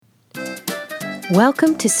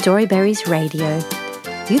Welcome to Storyberries Radio.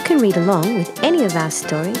 You can read along with any of our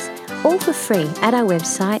stories, all for free at our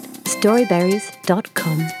website,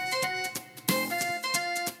 storyberries.com.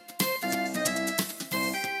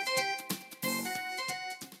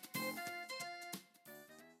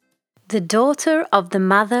 The Daughter of the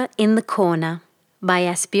Mother in the Corner by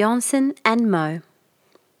Asbjørnsen and Moe.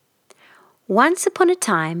 Once upon a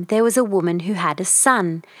time there was a woman who had a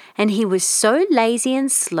son, and he was so lazy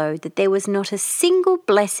and slow that there was not a single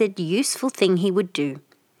blessed useful thing he would do.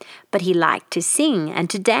 But he liked to sing and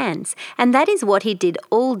to dance, and that is what he did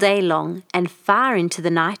all day long and far into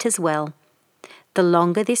the night as well. The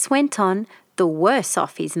longer this went on, the worse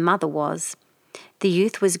off his mother was. The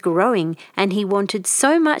youth was growing, and he wanted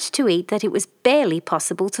so much to eat that it was barely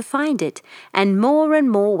possible to find it, and more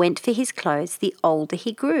went for his clothes the older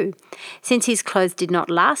he grew, since his clothes did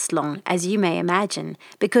not last long, as you may imagine,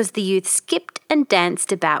 because the youth skipped and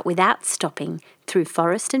danced about without stopping, through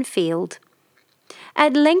forest and field.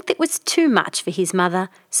 At length it was too much for his mother,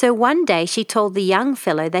 so one day she told the young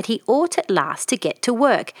fellow that he ought at last to get to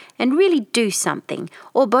work and really do something,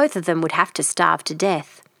 or both of them would have to starve to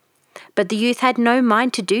death. But the youth had no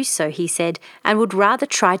mind to do so, he said, and would rather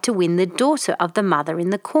try to win the daughter of the mother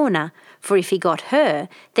in the corner, for if he got her,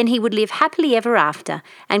 then he would live happily ever after,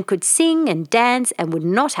 and could sing and dance and would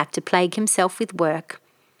not have to plague himself with work.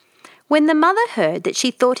 When the mother heard that, she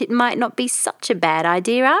thought it might not be such a bad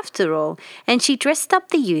idea after all, and she dressed up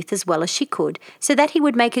the youth as well as she could, so that he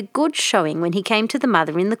would make a good showing when he came to the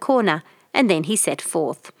mother in the corner, and then he set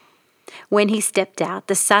forth. When he stepped out,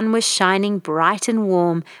 the sun was shining bright and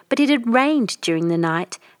warm, but it had rained during the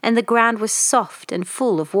night, and the ground was soft and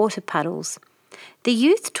full of water puddles. The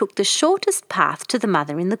youth took the shortest path to the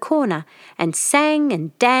mother in the corner, and sang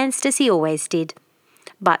and danced as he always did.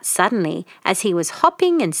 But suddenly, as he was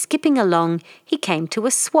hopping and skipping along, he came to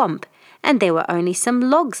a swamp, and there were only some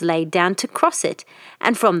logs laid down to cross it,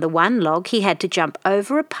 and from the one log he had to jump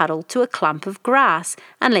over a puddle to a clump of grass,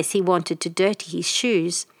 unless he wanted to dirty his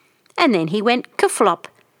shoes. And then he went kerflop.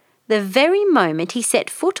 The very moment he set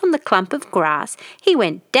foot on the clump of grass, he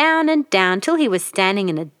went down and down till he was standing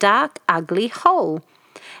in a dark, ugly hole.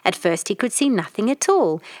 At first he could see nothing at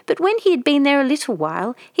all, but when he had been there a little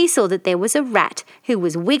while, he saw that there was a rat who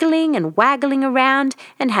was wiggling and waggling around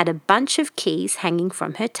and had a bunch of keys hanging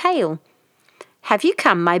from her tail. "Have you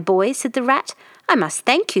come, my boy?" said the rat. "I must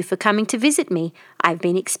thank you for coming to visit me. I've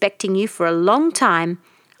been expecting you for a long time.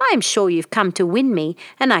 I am sure you've come to win me,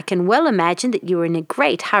 and I can well imagine that you are in a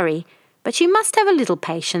great hurry. But you must have a little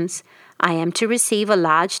patience. I am to receive a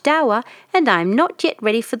large dower, and I am not yet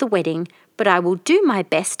ready for the wedding, but I will do my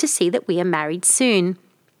best to see that we are married soon."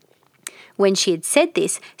 When she had said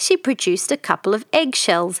this, she produced a couple of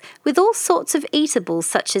eggshells with all sorts of eatables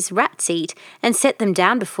such as rats eat, and set them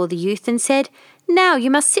down before the youth and said, "Now you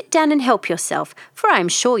must sit down and help yourself, for I am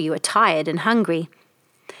sure you are tired and hungry."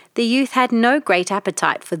 The youth had no great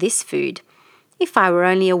appetite for this food. "If I were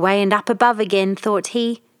only away and up above again," thought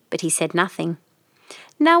he, but he said nothing.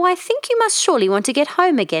 "Now I think you must surely want to get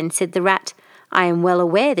home again," said the rat. "I am well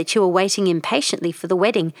aware that you are waiting impatiently for the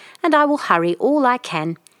wedding, and I will hurry all I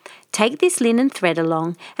can. Take this linen thread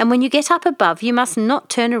along, and when you get up above you must not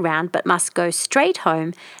turn around but must go straight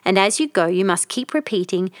home, and as you go you must keep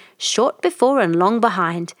repeating, 'Short before and long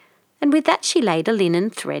behind.'" And with that she laid a linen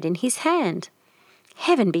thread in his hand.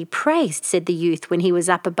 "Heaven be praised," said the youth when he was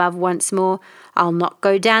up above once more. "I'll not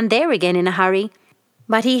go down there again in a hurry."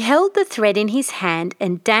 But he held the thread in his hand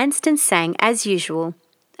and danced and sang as usual.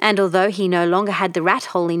 And although he no longer had the rat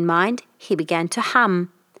hole in mind, he began to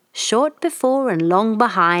hum, "Short before and long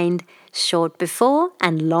behind, short before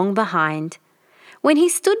and long behind." When he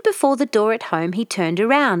stood before the door at home, he turned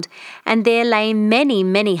around, and there lay many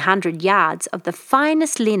 100 yards of the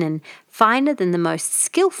finest linen, finer than the most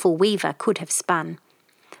skilful weaver could have spun.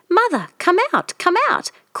 "Mother, come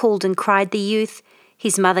out, called and cried the youth.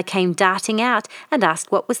 His mother came darting out and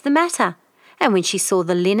asked what was the matter. And when she saw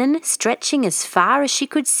the linen stretching as far as she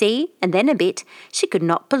could see, and then a bit, she could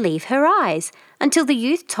not believe her eyes, until the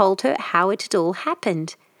youth told her how it had all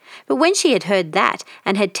happened. But when she had heard that,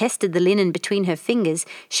 and had tested the linen between her fingers,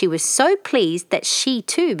 she was so pleased that she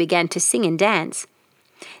too began to sing and dance.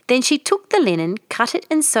 Then she took the linen, cut it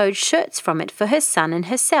and sewed shirts from it for her son and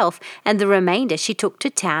herself, and the remainder she took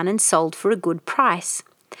to town and sold for a good price.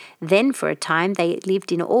 Then for a time they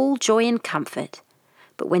lived in all joy and comfort.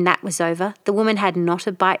 But when that was over, the woman had not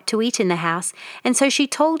a bite to eat in the house, and so she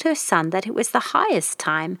told her son that it was the highest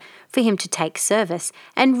time for him to take service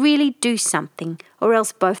and really do something, or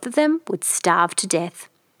else both of them would starve to death.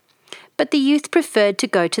 But the youth preferred to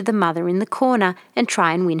go to the mother in the corner and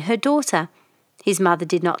try and win her daughter. His mother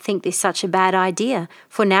did not think this such a bad idea,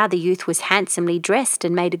 for now the youth was handsomely dressed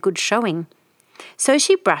and made a good showing. So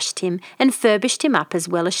she brushed him and furbished him up as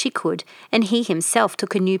well as she could, and he himself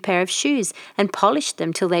took a new pair of shoes and polished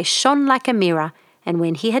them till they shone like a mirror, and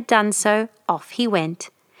when he had done so, off he went.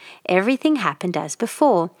 Everything happened as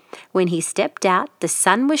before. When he stepped out, the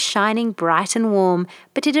sun was shining bright and warm,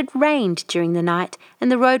 but it had rained during the night,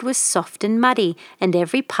 and the road was soft and muddy, and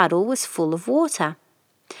every puddle was full of water.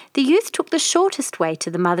 The youth took the shortest way to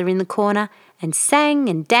the mother in the corner, and sang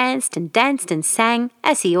and danced and danced and sang,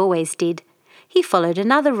 as he always did. He followed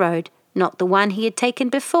another road, not the one he had taken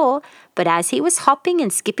before, but as he was hopping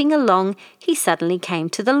and skipping along, he suddenly came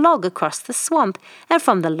to the log across the swamp, and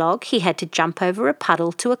from the log he had to jump over a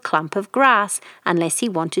puddle to a clump of grass, unless he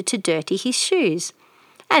wanted to dirty his shoes.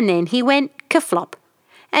 And then he went kerflop,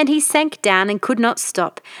 and he sank down and could not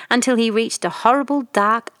stop until he reached a horrible,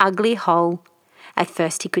 dark, ugly hole. At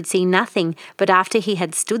first he could see nothing, but after he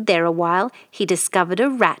had stood there a while, he discovered a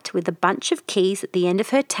rat with a bunch of keys at the end of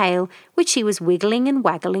her tail, which she was wiggling and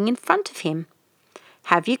waggling in front of him.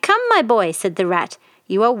 "Have you come, my boy?" said the rat.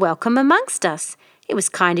 "You are welcome amongst us. It was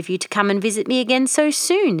kind of you to come and visit me again so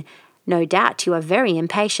soon. No doubt you are very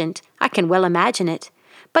impatient. I can well imagine it.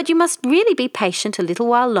 But you must really be patient a little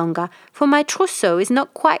while longer, for my trousseau is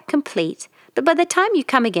not quite complete. But by the time you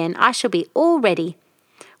come again, I shall be all ready."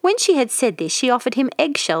 When she had said this, she offered him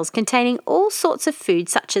eggshells containing all sorts of food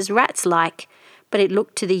such as rats like, but it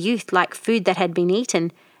looked to the youth like food that had been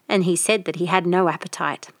eaten, and he said that he had no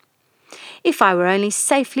appetite. "If I were only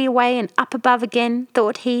safely away and up above again,"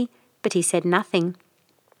 thought he, but he said nothing.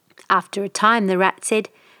 After a time the rat said,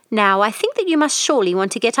 "Now I think that you must surely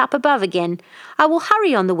want to get up above again. I will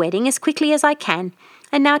hurry on the wedding as quickly as I can.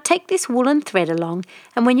 And now take this woolen thread along,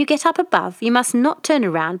 and when you get up above, you must not turn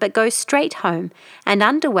around but go straight home, and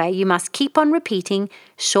underway you must keep on repeating,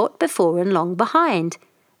 'short before and long behind.'"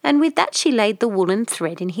 And with that she laid the woolen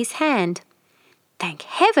thread in his hand. "Thank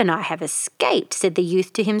heaven I have escaped," said the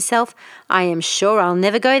youth to himself. "I am sure I'll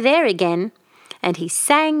never go there again." And he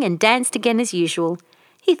sang and danced again as usual.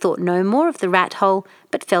 He thought no more of the rat hole,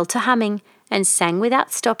 but fell to humming, and sang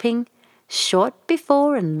without stopping, "Short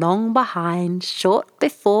before and long behind, short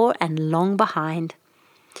before and long behind."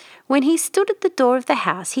 When he stood at the door of the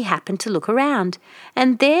house, he happened to look around,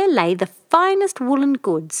 and there lay the finest woolen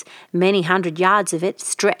goods, many 100 yards of it,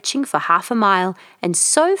 stretching for 1/2 mile, and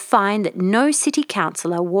so fine that no city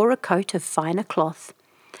councillor wore a coat of finer cloth.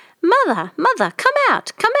 "Mother, mother, come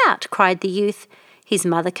out, cried the youth. His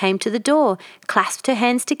mother came to the door, clasped her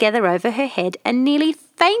hands together over her head, and nearly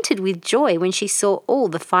fainted with joy when she saw all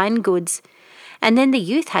the fine goods. And then the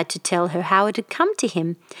youth had to tell her how it had come to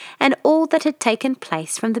him, and all that had taken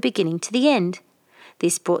place from the beginning to the end.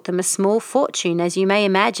 This brought them a small fortune, as you may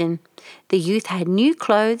imagine. The youth had new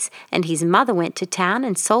clothes, and his mother went to town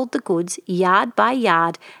and sold the goods yard by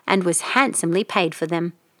yard, and was handsomely paid for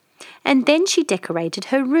them. And then she decorated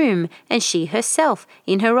her room, and she herself,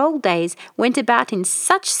 in her old days, went about in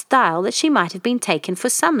such style that she might have been taken for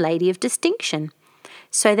some lady of distinction.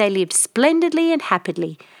 So they lived splendidly and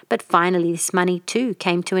happily, but finally this money too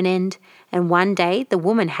came to an end, and one day the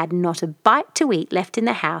woman had not a bite to eat left in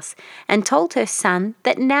the house, and told her son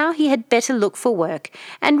that now he had better look for work,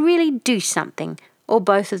 and really do something, or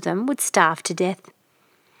both of them would starve to death.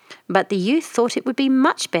 But the youth thought it would be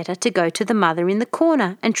much better to go to the mother in the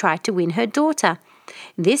corner and try to win her daughter.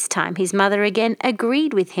 This time his mother again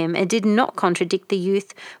agreed with him and did not contradict the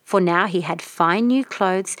youth, for now he had fine new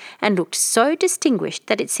clothes and looked so distinguished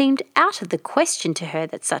that it seemed out of the question to her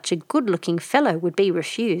that such a good-looking fellow would be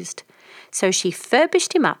refused. So she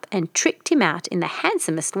furbished him up and tricked him out in the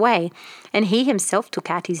handsomest way, and he himself took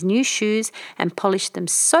out his new shoes and polished them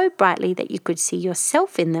so brightly that you could see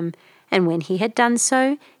yourself in them, and when he had done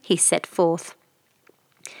so, he set forth.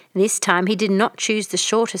 This time he did not choose the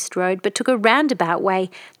shortest road, but took a roundabout way,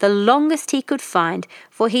 the longest he could find,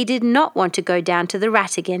 for he did not want to go down to the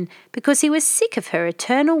rat again, because he was sick of her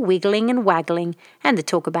eternal wiggling and waggling, and the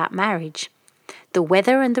talk about marriage. The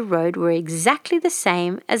weather and the road were exactly the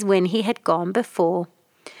same as when he had gone before.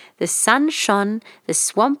 The sun shone, the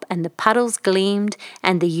swamp and the puddles gleamed,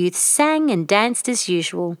 and the youth sang and danced as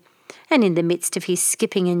usual. And in the midst of his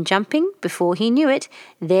skipping and jumping, before he knew it,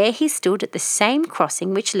 there he stood at the same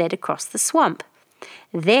crossing which led across the swamp.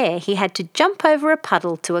 There he had to jump over a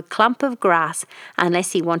puddle to a clump of grass,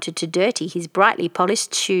 unless he wanted to dirty his brightly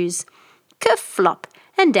polished shoes. Kerflop!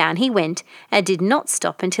 And down he went, and did not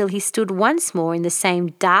stop until he stood once more in the same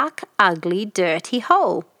dark, ugly, dirty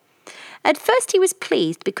hole. At first he was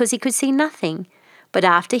pleased because he could see nothing, but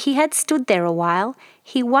after he had stood there a while,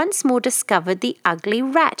 he once more discovered the ugly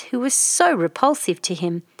rat who was so repulsive to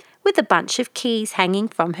him, with a bunch of keys hanging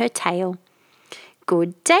from her tail.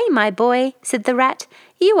 "Good day, my boy," said the rat.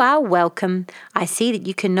 "You are welcome. I see that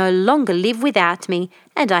you can no longer live without me,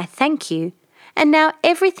 and I thank you. And now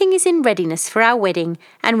everything is in readiness for our wedding,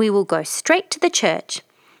 and we will go straight to the church."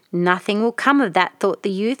 "Nothing will come of that," thought the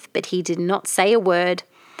youth, but he did not say a word.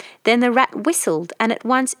 Then the rat whistled, and at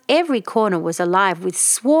once every corner was alive with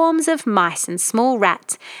swarms of mice and small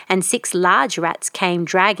rats, and 6 large rats came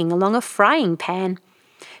dragging along a frying pan.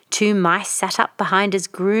 2 mice sat up behind as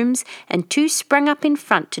grooms, and 2 sprang up in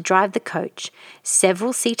front to drive the coach.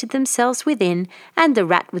 Several seated themselves within, and the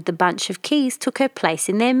rat with the bunch of keys took her place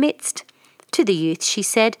in their midst. To the youth she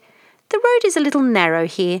said, "The road is a little narrow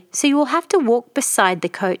here, so you will have to walk beside the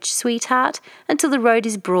coach, sweetheart, until the road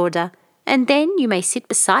is broader, and then you may sit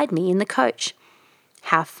beside me in the coach."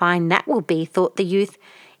 "How fine that will be," thought the youth.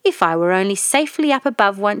 "If I were only safely up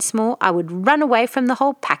above once more, I would run away from the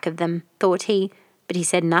whole pack of them," thought he, but he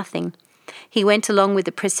said nothing. He went along with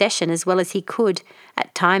the procession as well as he could.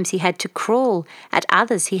 At times he had to crawl, at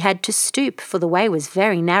others he had to stoop, for the way was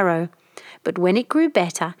very narrow. But when it grew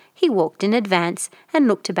better, he walked in advance and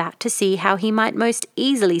looked about to see how he might most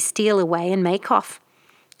easily steal away and make off.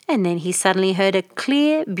 And then he suddenly heard a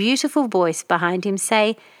clear, beautiful voice behind him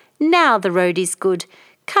say, "Now the road is good.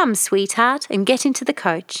 Come, sweetheart, and get into the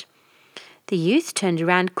coach." The youth turned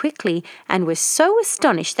around quickly and was so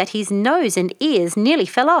astonished that his nose and ears nearly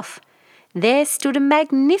fell off. There stood a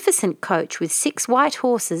magnificent coach with 6 white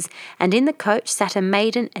horses, and in the coach sat a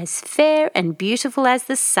maiden as fair and beautiful as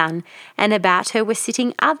the sun, and about her were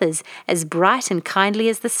sitting others as bright and kindly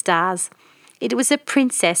as the stars. It was a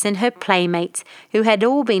princess and her playmates, who had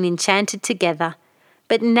all been enchanted together.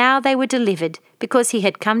 But now they were delivered, because he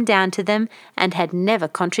had come down to them and had never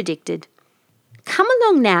contradicted. "Come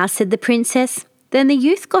along now," said the princess. Then the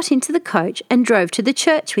youth got into the coach and drove to the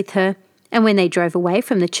church with her. And when they drove away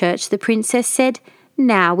from the church, the princess said,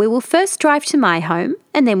 "Now we will first drive to my home,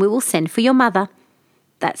 and then we will send for your mother."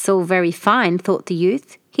 "That's all very fine," thought the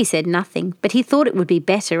youth. He said nothing, but he thought it would be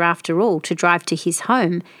better, after all, to drive to his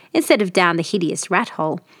home instead of down the hideous rat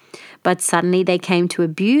hole. But suddenly they came to a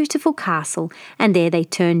beautiful castle, and there they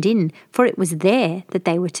turned in, for it was there that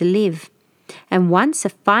they were to live. And once a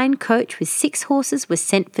fine coach with 6 horses was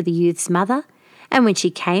sent for the youth's mother, and when she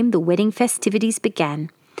came, the wedding festivities began.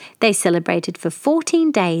 They celebrated for 14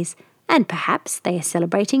 days, and perhaps they are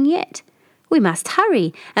celebrating yet. We must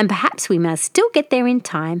hurry, and perhaps we must still get there in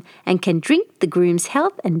time and can drink the groom's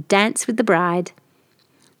health and dance with the bride.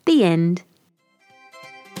 The end.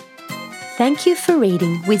 Thank you for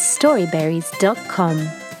reading with Storyberries.com.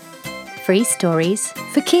 Free stories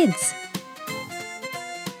for kids.